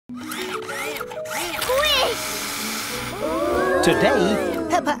Today,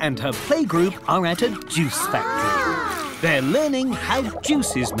 Peppa and her playgroup are at a juice factory. They're learning how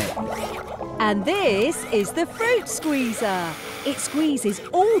juice is made. And this is the fruit squeezer. It squeezes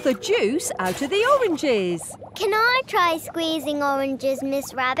all the juice out of the oranges. Can I try squeezing oranges,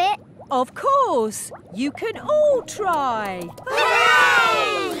 Miss Rabbit? Of course. You can all try.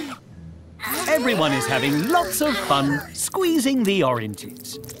 Hooray! Everyone is having lots of fun squeezing the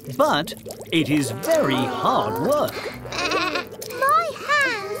oranges. But it is very hard work. My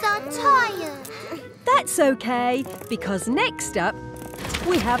hands are tired. That's okay, because next up,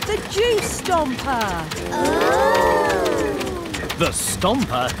 we have the juice stomper. The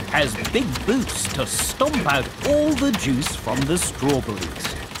stomper has big boots to stomp out all the juice from the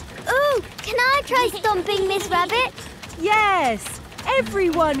strawberries. Ooh, can I try stomping, Miss Rabbit? Yes,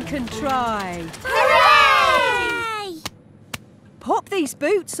 everyone can try. Hooray! Pop these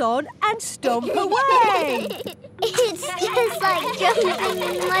boots on and stomp away. It's just like jumping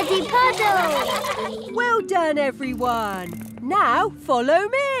in muddy puddles. Well done, everyone. Now follow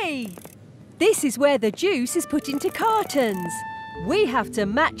me. This is where the juice is put into cartons. We have to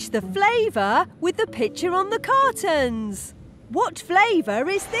match the flavour with the picture on the cartons. What flavour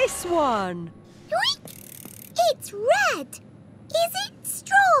is this one? It's red. Is it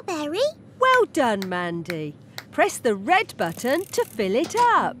strawberry? Well done, Mandy. Press the red button to fill it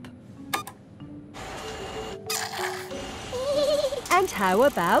up. And how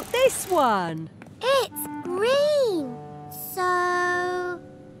about this one? It's green. So...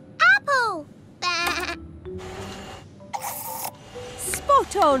 apple.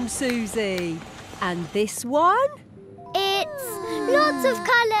 Spot on, Susie. And this one? It's lots of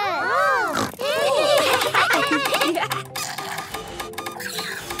colours.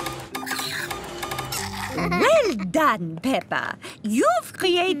 Well done, Peppa. You've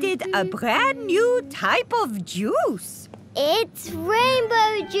created a brand new type of juice. It's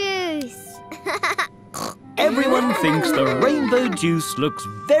rainbow juice. Everyone thinks the rainbow juice looks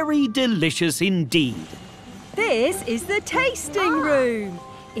very delicious indeed. This is the tasting room.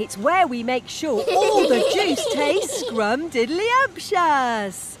 It's where we make sure all the juice tastes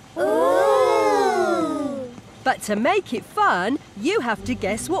scrum-diddly-umptious. Ooh! But to make it fun, you have to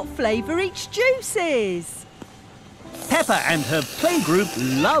guess what flavour each juice is. Peppa and her playgroup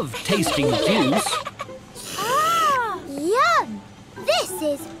love tasting juice. Yum! This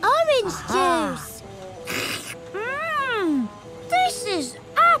is orange juice. This is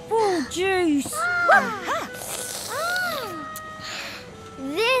apple juice.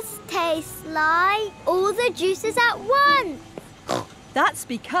 This tastes like all the juices at once. That's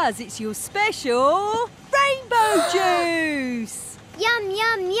because it's your special rainbow juice. Yum,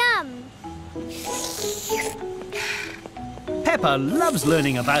 yum, yum. Peppa loves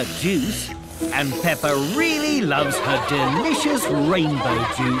learning about juice, and Peppa really loves her delicious rainbow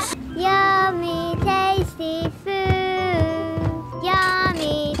juice. Yummy, tasty food.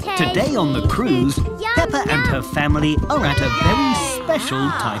 Yummy, tasty Today on the cruise, food. Yum, Peppa and her yum. family are at a very special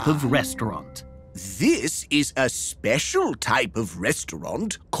type of restaurant. This is a special type of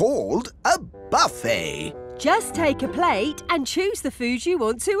restaurant called a buffet. Just take a plate and choose the food you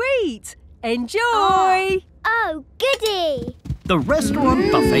want to eat. Enjoy! Oh, goody. The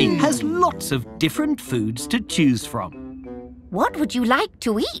restaurant buffet has lots of different foods to choose from. What would you like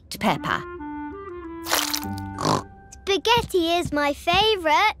to eat, Peppa? Spaghetti is my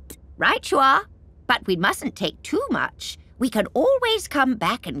favourite. Right you are. But we mustn't take too much. We can always come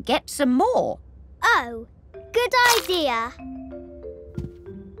back and get some more. Oh, good idea.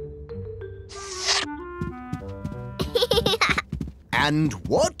 And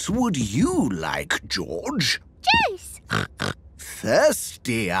what would you like, George? Juice.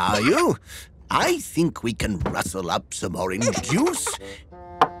 Thirsty, are you? I think we can rustle up some orange juice.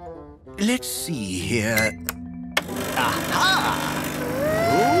 Let's see here. Aha!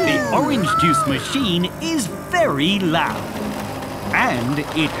 The orange juice machine is very loud. And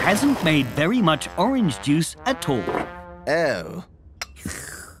it hasn't made very much orange juice at all. Oh.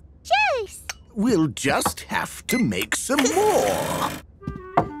 Juice. We'll just have to make some more.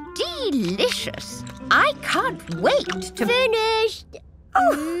 Delicious. I can't wait to... Finished.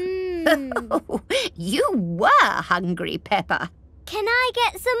 Oh, you were hungry, Peppa. Can I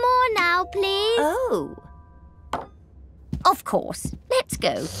get some more now, please? Oh. Of course. Let's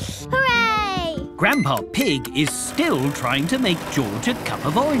go. Hooray! Grandpa Pig is still trying to make George a cup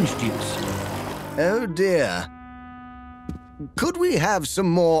of orange juice. Oh, dear. Could we have some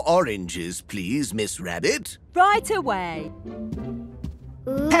more oranges, please, Miss Rabbit? Right away.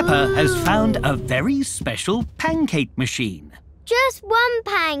 Peppa has found a very special pancake machine. Just one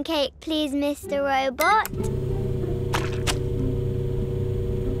pancake, please, Mr. Robot.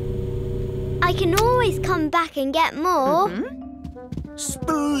 I can always come back and get more.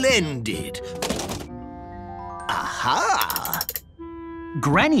 Splendid. Aha!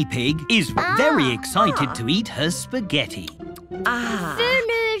 Granny Pig is very excited to eat her spaghetti.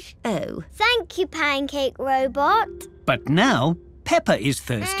 Finish. Oh. Thank you, Pancake Robot. But now Peppa is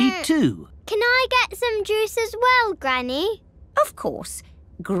thirsty too. Can I get some juice as well, Granny? Of course.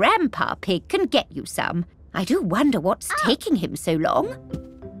 Grandpa Pig can get you some. I do wonder what's taking him so long.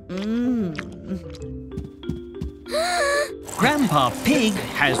 Grandpa Pig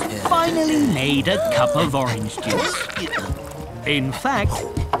has finally made a cup of orange juice. In fact,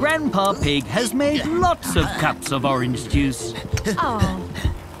 Grandpa Pig has made lots of cups of orange juice.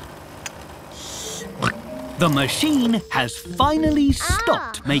 The machine has finally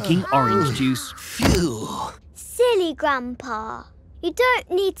stopped making orange juice. Phew. Silly Grandpa. You don't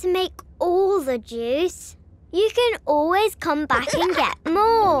need to make all the juice. You can always come back and get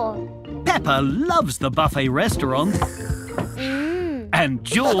more. Peppa loves the buffet restaurant. And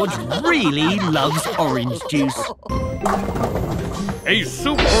George really loves orange juice. A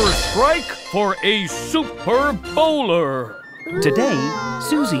super strike for a super bowler. Today,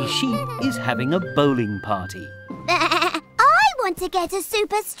 Susie Sheep is having a bowling party. I want to get a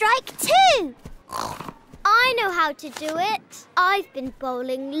super strike too. I know how to do it. I've been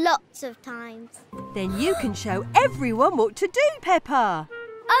bowling lots of times. Then you can show everyone what to do, Peppa.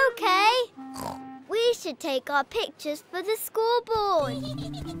 Okay. We should take our pictures for the scoreboard.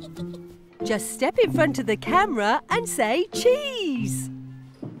 Just step in front of the camera and say cheese.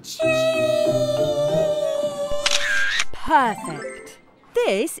 Cheese! Perfect.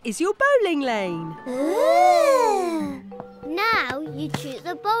 This is your bowling lane. Ooh. Now you choose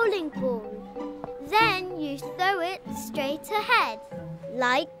a bowling ball. Then you throw it straight ahead,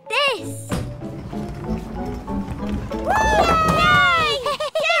 like this. Yay!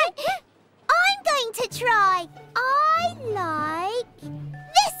 I'm going to try. I like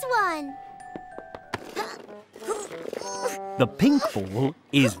this one. The pink ball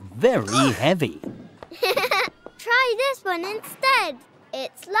is very heavy. Try this one instead.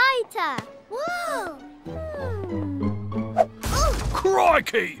 It's lighter. Whoa!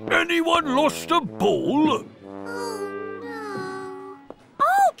 Crikey! Anyone lost a ball? Oh, no.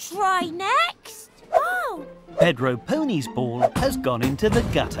 I'll try next. Oh. Pedro Pony's ball has gone into the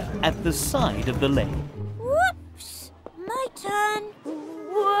gutter at the side of the lane. Whoops. My turn.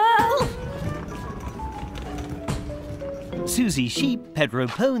 Whoa! Susie Sheep, Pedro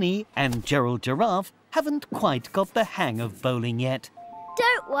Pony and Gerald Giraffe haven't quite got the hang of bowling yet.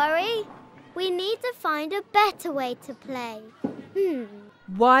 Don't worry. We need to find a better way to play.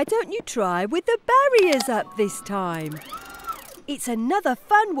 Why don't you try with the barriers up this time? It's another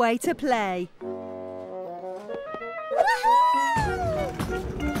fun way to play.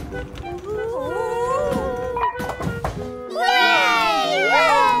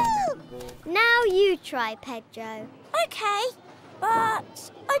 Now you try, Pedro. Okay,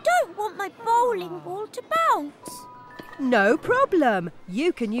 but I don't want my bowling ball to bounce. No problem.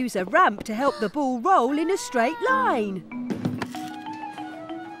 You can use a ramp to help the ball roll in a straight line.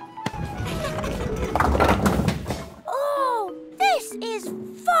 Oh, this is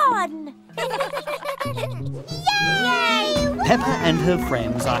fun! Yay! Peppa and her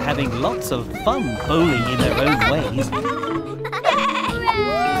friends are having lots of fun bowling in their own ways.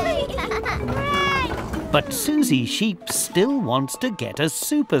 But Susie Sheep still wants to get a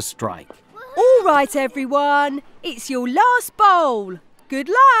super strike. All right, everyone. It's your last bowl. Good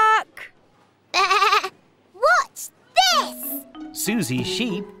luck. What's this? Susie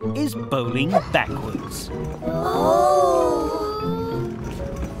Sheep is bowling backwards.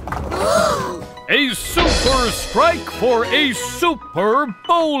 A super strike for a super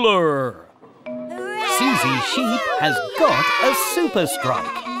bowler. Susie Sheep has got a super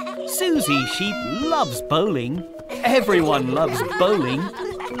strike. Susie Sheep loves bowling. Everyone loves bowling.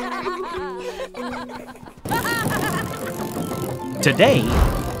 Today,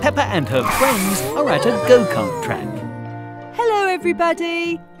 Peppa and her friends are at a go-kart track. Hello,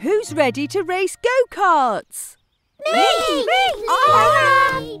 everybody. Who's ready to race go-karts? Me!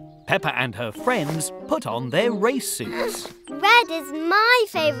 Peppa and her friends put on their race suits. Red is my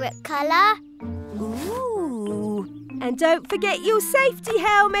favourite colour. Ooh. And don't forget your safety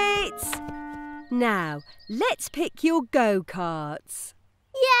helmets. Now, let's pick your go-karts.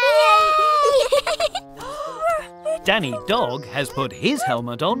 Yay! Danny Dog has put his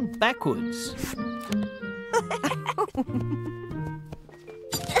helmet on backwards.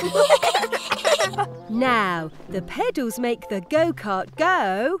 Now, the pedals make the go-kart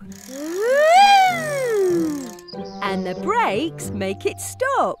go. And the brakes make it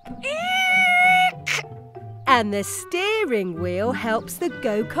stop. And the steering wheel helps the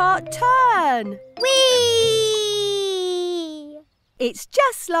go-kart turn. Whee! It's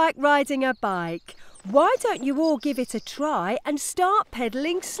just like riding a bike. Why don't you all give it a try and start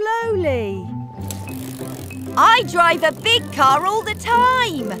pedalling slowly? I drive a big car all the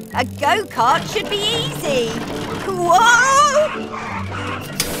time. A go-kart should be easy. Whoa!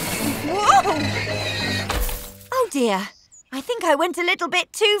 Whoa! Oh dear, I think I went a little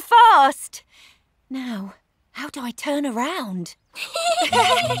bit too fast. Now, how do I turn around?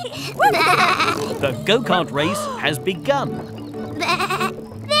 The go-kart race has begun.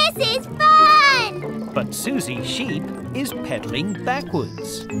 This is fun! But Susie Sheep is pedalling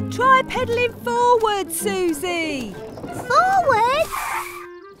backwards. Try pedalling forward, Susie. Forward?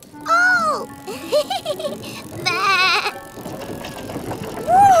 Oh!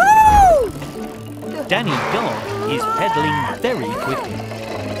 Woohoo! Danny Dog is pedalling very quickly.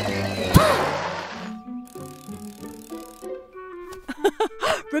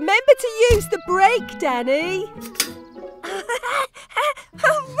 Remember to use the brake, Danny.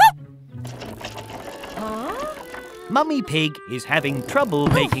 Huh? Mummy Pig is having trouble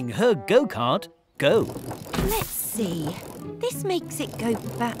making her go-kart go. Let's see. This makes it go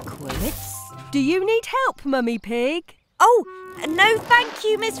backwards. Do you need help, Mummy Pig? Oh, no thank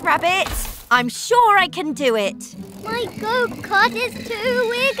you, Miss Rabbit. I'm sure I can do it. My go-kart is too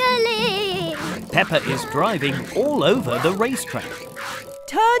wiggly! Peppa is driving all over the racetrack.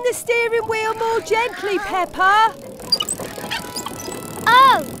 Turn the steering wheel more gently, Peppa.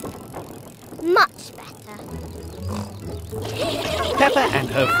 Oh! Much better. Peppa and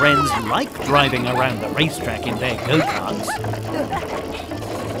her friends like driving around the racetrack in their go-karts.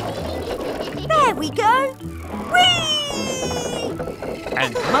 There we go. Whee!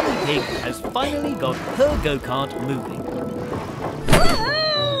 And Mummy Pig has finally got her go-kart moving.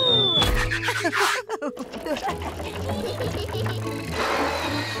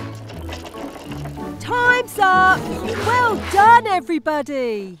 Time's up. Well done,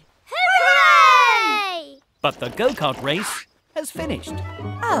 everybody. Hooray! But the go-kart race has finished.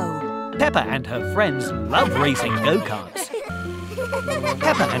 Oh, Peppa and her friends love racing go-karts.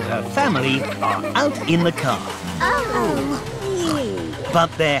 Peppa and her family are out in the car. Oh! But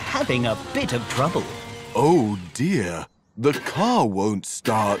they're having a bit of trouble. Oh dear, the car won't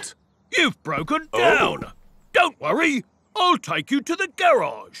start. You've broken down. Don't worry, I'll take you to the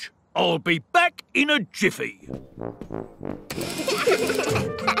garage. I'll be back in a jiffy.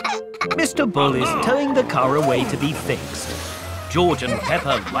 Mr. Bull is towing the car away to be fixed. George and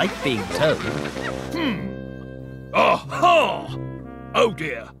Peppa like being towed. Aha! Oh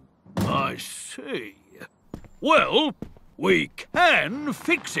dear, I see. Well, we can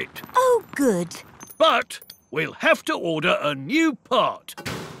fix it, oh good. but we'll have to order a new part.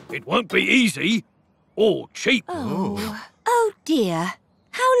 It won't be easy or cheap. Oh dear.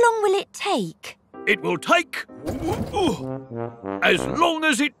 How long will it take? It will take as long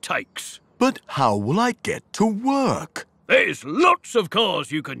as it takes. But how will I get to work? There's lots of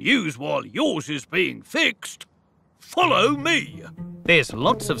cars you can use while yours is being fixed. Follow me. There's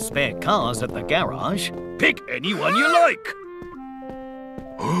lots of spare cars at the garage. Pick any one you like.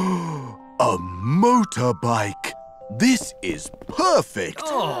 A motorbike. This is perfect.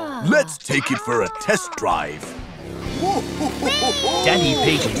 Let's take it for a test drive. Danny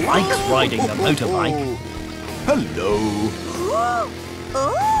Pig likes riding the motorbike. Hello.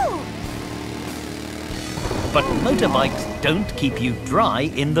 Oh! But motorbikes don't keep you dry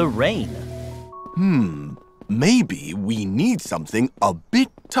in the rain. Maybe we need something a bit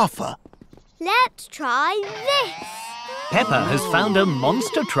tougher. Let's try this. Peppa has found a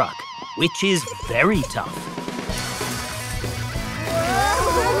monster truck, which is very tough.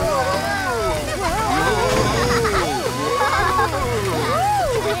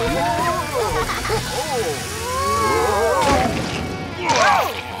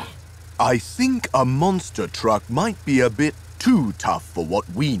 I think a monster truck might be a bit too tough for what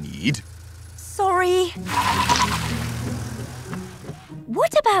we need. Sorry.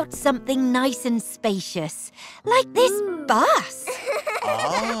 What about something nice and spacious, like this bus?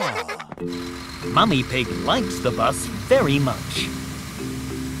 Mummy Pig likes the bus very much.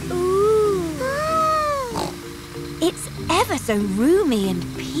 It's ever so roomy and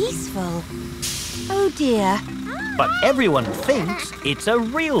peaceful. Oh dear. But everyone thinks it's a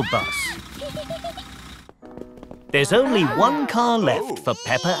real bus. There's only one car left for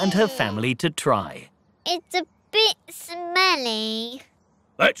Peppa and her family to try. It's a bit smelly.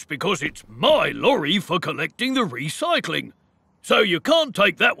 That's because it's my lorry for collecting the recycling. So you can't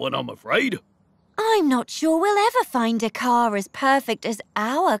take that one, I'm afraid. I'm not sure we'll ever find a car as perfect as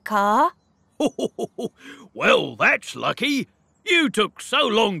our car. Well, that's lucky. You took so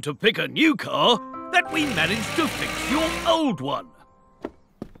long to pick a new car that we managed to fix your old one.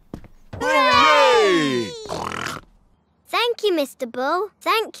 Hooray! Thank you, Mr. Bull.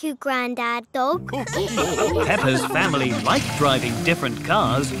 Thank you, Grandad Dog. Peppa's family like driving different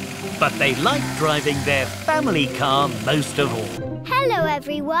cars, but they like driving their family car most of all. Hello,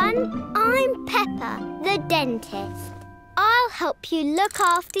 everyone. I'm Peppa, the dentist. I'll help you look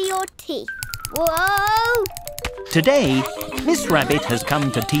after your teeth. Whoa! Today, Miss Rabbit has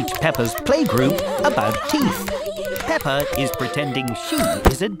come to teach Peppa's playgroup about teeth. Peppa is pretending she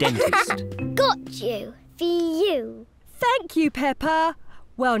is a dentist. Got you. For you. Thank you, Peppa.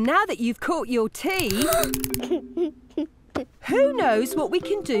 Well, now that you've caught your teeth, who knows what we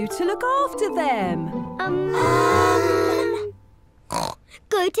can do to look after them?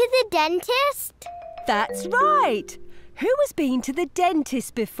 Go to the dentist? That's right. Who has been to the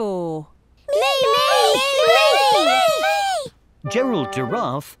dentist before? Me! Gerald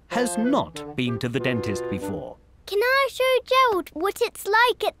Giraffe has not been to the dentist before. Can I show Gerald what it's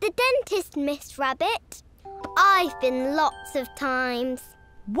like at the dentist, Miss Rabbit? I've been lots of times.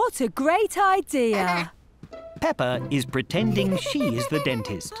 What a great idea. Peppa is pretending she is the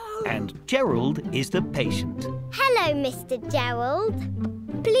dentist and Gerald is the patient. Hello, Mr. Gerald.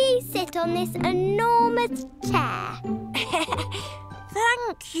 Please sit on this enormous chair.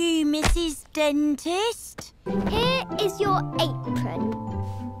 Thank you, Mrs. Dentist. Here is your apron.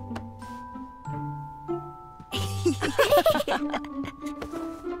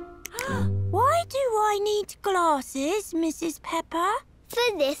 Why do I need glasses, Mrs. Peppa?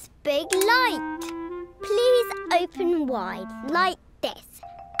 For this big light. Please open wide, like this.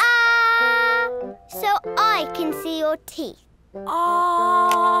 So I can see your teeth.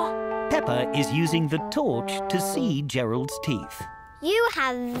 Peppa is using the torch to see Gerald's teeth. You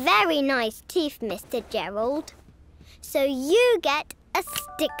have very nice teeth, Mr. Gerald. So you get a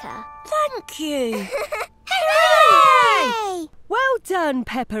sticker. Thank you. Hooray! Well done,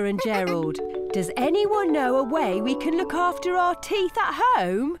 Peppa and Gerald. Does anyone know a way we can look after our teeth at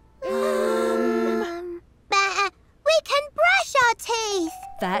home? We can brush our teeth.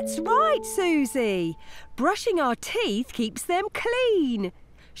 That's right, Susie. Brushing our teeth keeps them clean.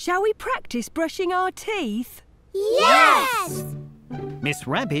 Shall we practice brushing our teeth? Yes! Miss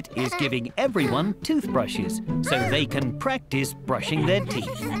Rabbit is giving everyone toothbrushes so they can practice brushing their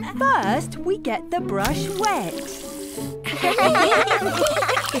teeth. First, we get the brush wet.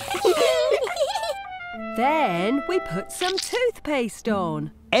 Then we put some toothpaste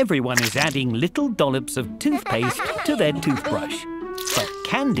on. Everyone is adding little dollops of toothpaste to their toothbrush. But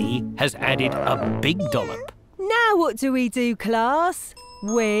Candy has added a big dollop. Now what do we do, class?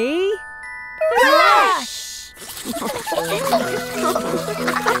 We... Brush!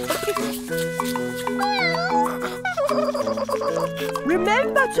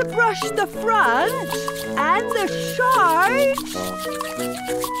 Remember to brush the front and the sides,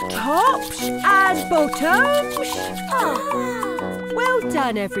 tops and bottoms. Well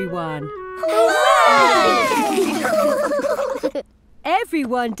done, everyone.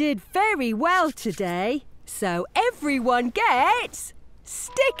 Everyone did very well today, so everyone gets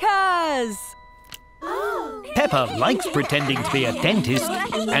stickers. Peppa likes pretending to be a dentist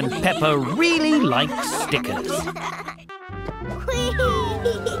and Peppa really likes stickers.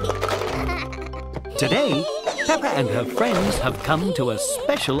 Today, Peppa and her friends have come to a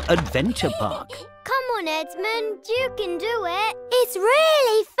special adventure park. Come on, Edmund, you can do it. It's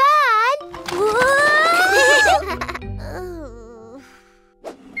really fun.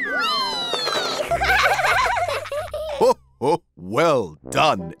 Oh, well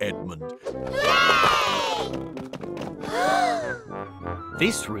done, Edmund.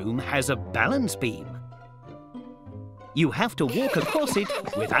 This room has a balance beam. You have to walk across it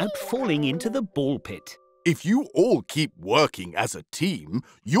without falling into the ball pit. If you all keep working as a team,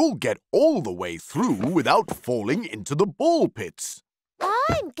 you'll get all the way through without falling into the ball pits.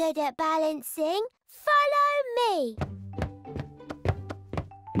 I'm good at balancing. Follow me.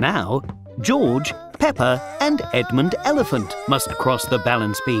 Now, George, Peppa and Edmund Elephant must cross the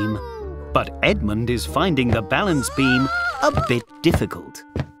balance beam. But Edmund is finding the balance beam a bit difficult.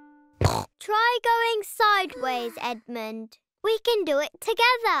 Try going sideways, Edmund. We can do it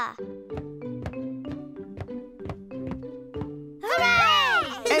together.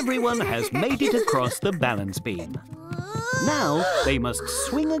 Hooray! Everyone has made it across the balance beam. Now they must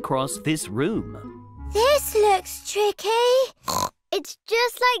swing across this room. This looks tricky. It's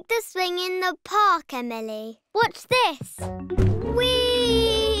just like the swing in the park, Emily. Watch this.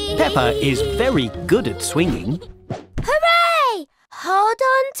 Whee! Peppa is very good at swinging. Hooray! Hold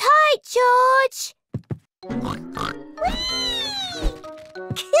on tight, George.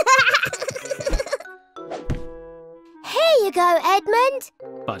 Here you go, Edmund.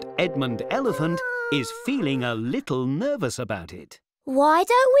 But Edmund Elephant is feeling a little nervous about it. Why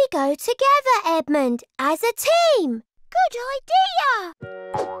don't we go together, Edmund, as a team? Good idea!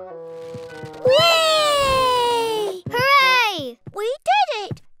 Whee! Hooray! We did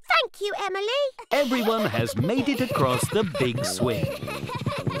it! Thank you, Emily. Everyone has made it across the big swing.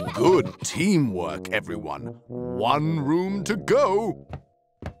 Good teamwork, everyone. One room to go.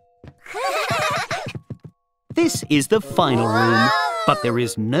 This is the final room, but there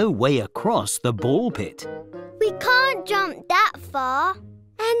is no way across the ball pit. We can't jump that far.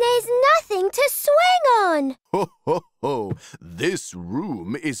 And there's nothing to swing on. Ho, ho, ho. This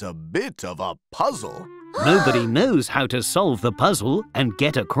room is a bit of a puzzle. Nobody knows how to solve the puzzle and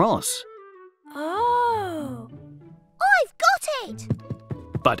get across. Oh. I've got it.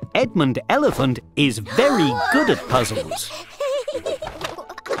 But Edmund Elephant is very good at puzzles.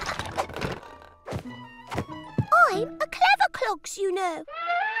 I'm a clever clogs, you know.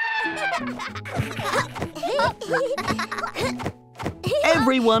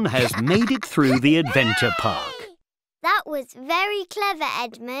 Everyone has made it through the adventure park. That was very clever,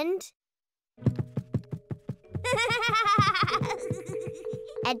 Edmund.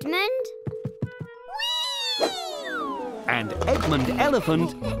 Edmund? And Edmund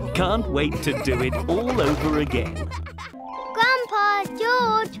Elephant can't wait to do it all over again. Grandpa,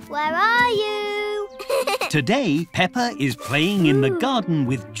 George, where are you? Today, Peppa is playing in the garden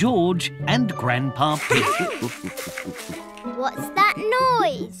with George and Grandpa Pig. What's that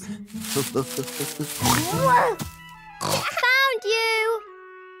noise? Found you!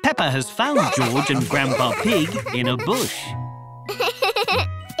 Peppa has found George and Grandpa Pig in a bush.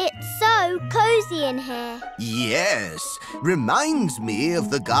 It's so cosy in here. Yes, reminds me of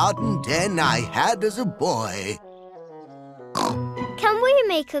the garden den I had as a boy. Can we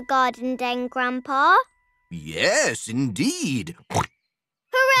make a garden den, Grandpa? Yes, indeed.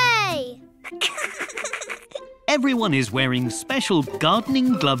 Hooray! Everyone is wearing special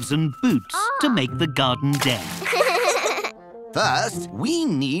gardening gloves and boots to make the garden den. First, we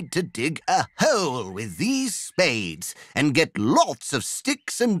need to dig a hole with these spades and get lots of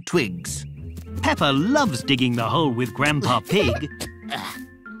sticks and twigs. Peppa loves digging the hole with Grandpa Pig.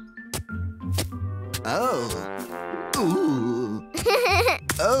 Oh. Ooh.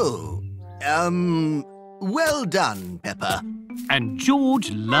 Oh. Well done, Peppa. And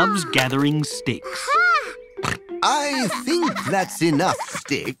George loves gathering sticks. I think that's enough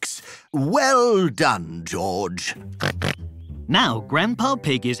sticks. Well done, George. Now Grandpa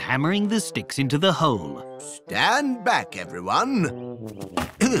Pig is hammering the sticks into the hole. Stand back, everyone.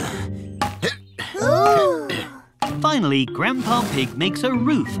 Finally, Grandpa Pig makes a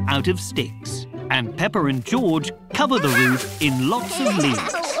roof out of sticks. And Peppa and George cover the roof in lots of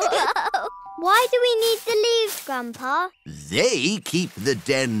leaves. Why do we need the leaves, Grandpa? They keep the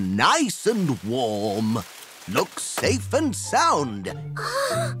den nice and warm. Looks safe and sound.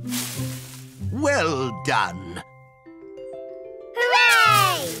 Well done.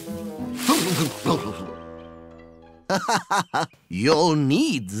 Hooray! You'll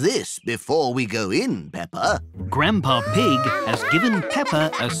need this before we go in, Peppa. Grandpa Pig has given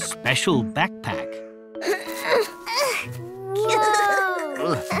Peppa a special backpack.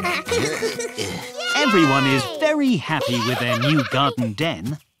 Whoa! Everyone is very happy with their new garden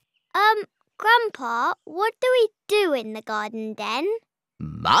den. Grandpa, what do we do in the garden den?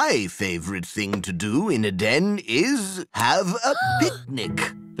 My favourite thing to do in a den is have a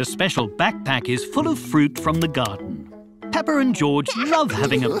picnic. The special backpack is full of fruit from the garden. Peppa and George love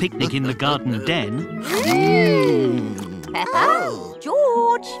having a picnic in the garden den. Peppa?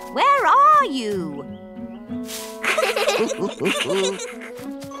 George, where are you?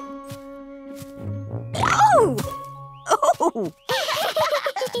 Oh! Oh!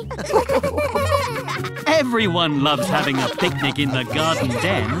 Everyone loves having a picnic in the garden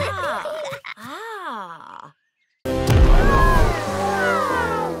den.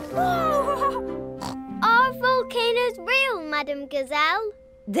 Are volcanoes real, Madam Gazelle?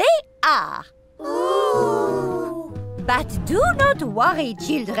 They are. Ooh. But do not worry,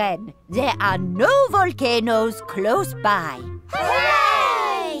 children. There are no volcanoes close by.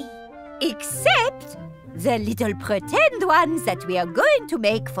 Hooray! Except the little pretend ones that we are going to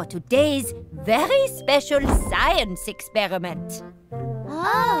make for today's very special science experiment.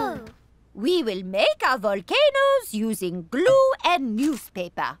 Oh! We will make our volcanoes using glue and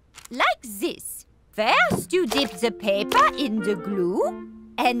newspaper, like this. First, you dip the paper in the glue,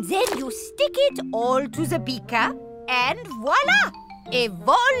 and then you stick it all to the beaker, and voila! A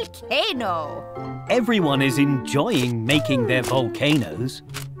volcano! Everyone is enjoying making their volcanoes.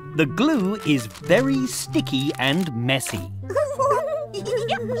 The glue is very sticky and messy.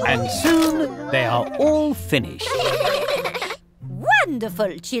 And soon they are all finished.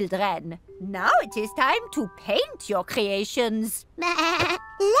 Wonderful, children. Now it is time to paint your creations.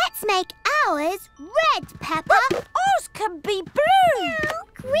 Let's make ours red, Peppa. Ours can be blue.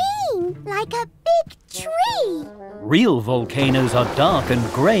 Green, like a big tree. Real volcanoes are dark and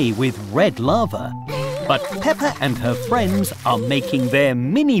grey with red lava. But Peppa and her friends are making their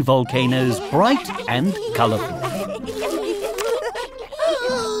mini volcanoes bright and colourful.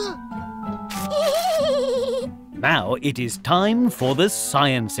 Now it is time for the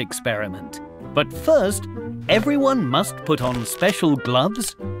science experiment. But first, everyone must put on special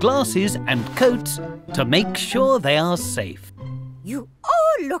gloves, glasses and coats to make sure they are safe. You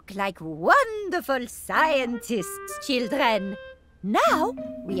all look like wonderful scientists, children. Now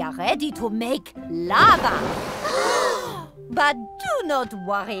we are ready to make lava. But do not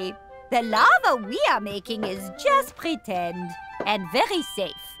worry. The lava we are making is just pretend and very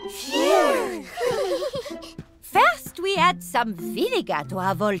safe. Phew! First, we add some vinegar to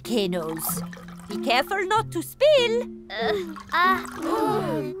our volcanoes. Be careful not to spill.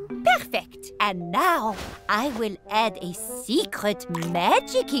 Perfect. And now I will add a secret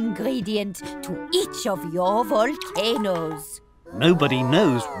magic ingredient to each of your volcanoes. Nobody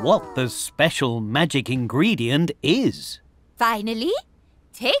knows what the special magic ingredient is. Finally,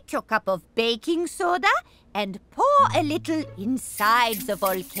 take your cup of baking soda and pour a little inside the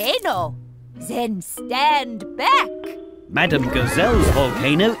volcano. Then stand back. Madame Gazelle's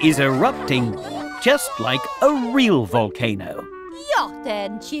volcano is erupting, just like a real volcano. Your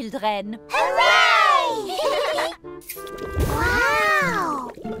turn, children. Hooray!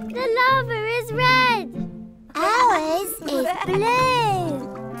 Wow! The lava is red. Ours is blue.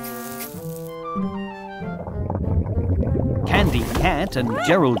 Candy Cat and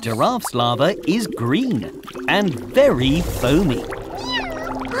Gerald Giraffe's lava is green and very foamy.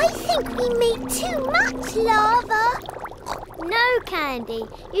 I think we made too much lava. No, Candy.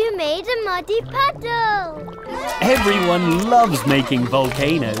 You made a muddy puddle. Everyone loves making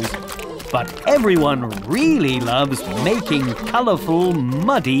volcanoes, but everyone really loves making colourful,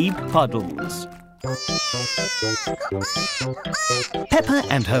 muddy puddles. Peppa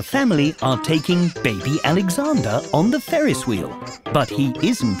and her family are taking baby Alexander on the Ferris wheel, but he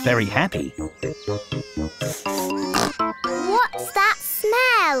isn't very happy. What's that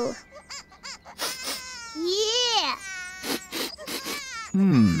smell? Yeah!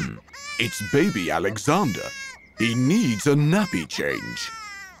 It's baby Alexander. He needs a nappy change.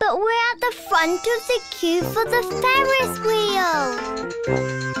 But we're at the front of the queue for the Ferris wheel.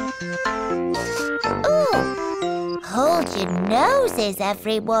 Ooh! Hold your noses,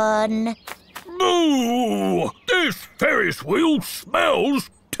 everyone. Moo! This Ferris wheel smells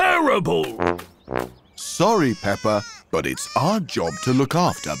terrible. Sorry, Peppa, but it's our job to look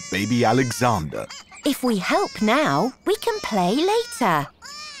after baby Alexander. If we help now, we can play later.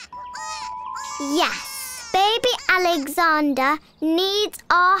 Yes, baby Alexander needs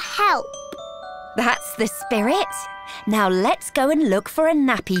our help. That's the spirit. Now let's go and look for a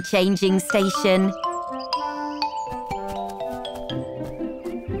nappy changing station.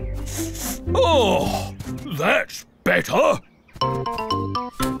 Oh, that's better.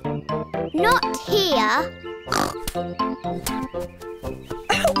 Not here.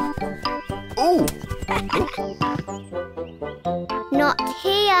 Oh! Not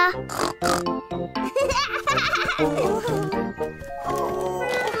here.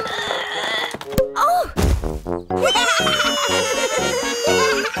 Oh!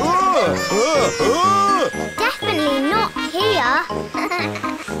 Definitely not here.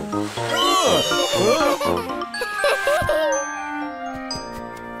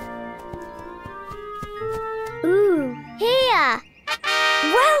 Ooh, here.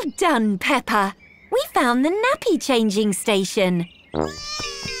 Well done, Peppa. We found the nappy changing station.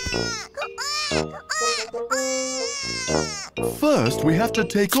 First, we have to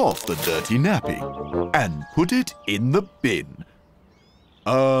take off the dirty nappy and put it in the bin.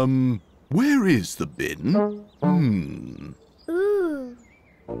 Where is the bin? Ooh.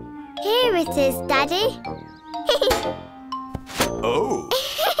 Here it is, Daddy. Oh.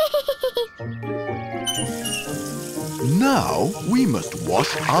 Now we must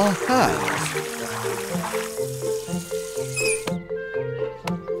wash our hands.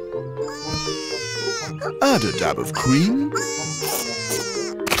 Add a dab of cream.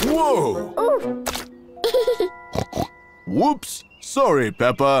 Whoa! Ooh. Whoops! Sorry,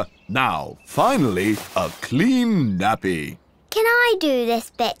 Peppa. Now, finally, a clean nappy. Can I do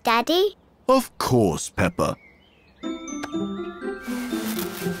this bit, Daddy? Of course, Peppa.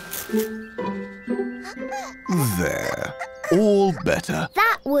 There. All better.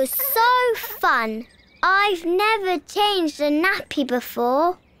 That was so fun. I've never changed a nappy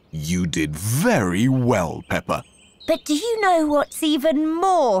before. You did very well, Peppa. But do you know what's even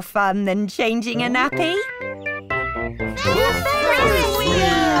more fun than changing a nappy?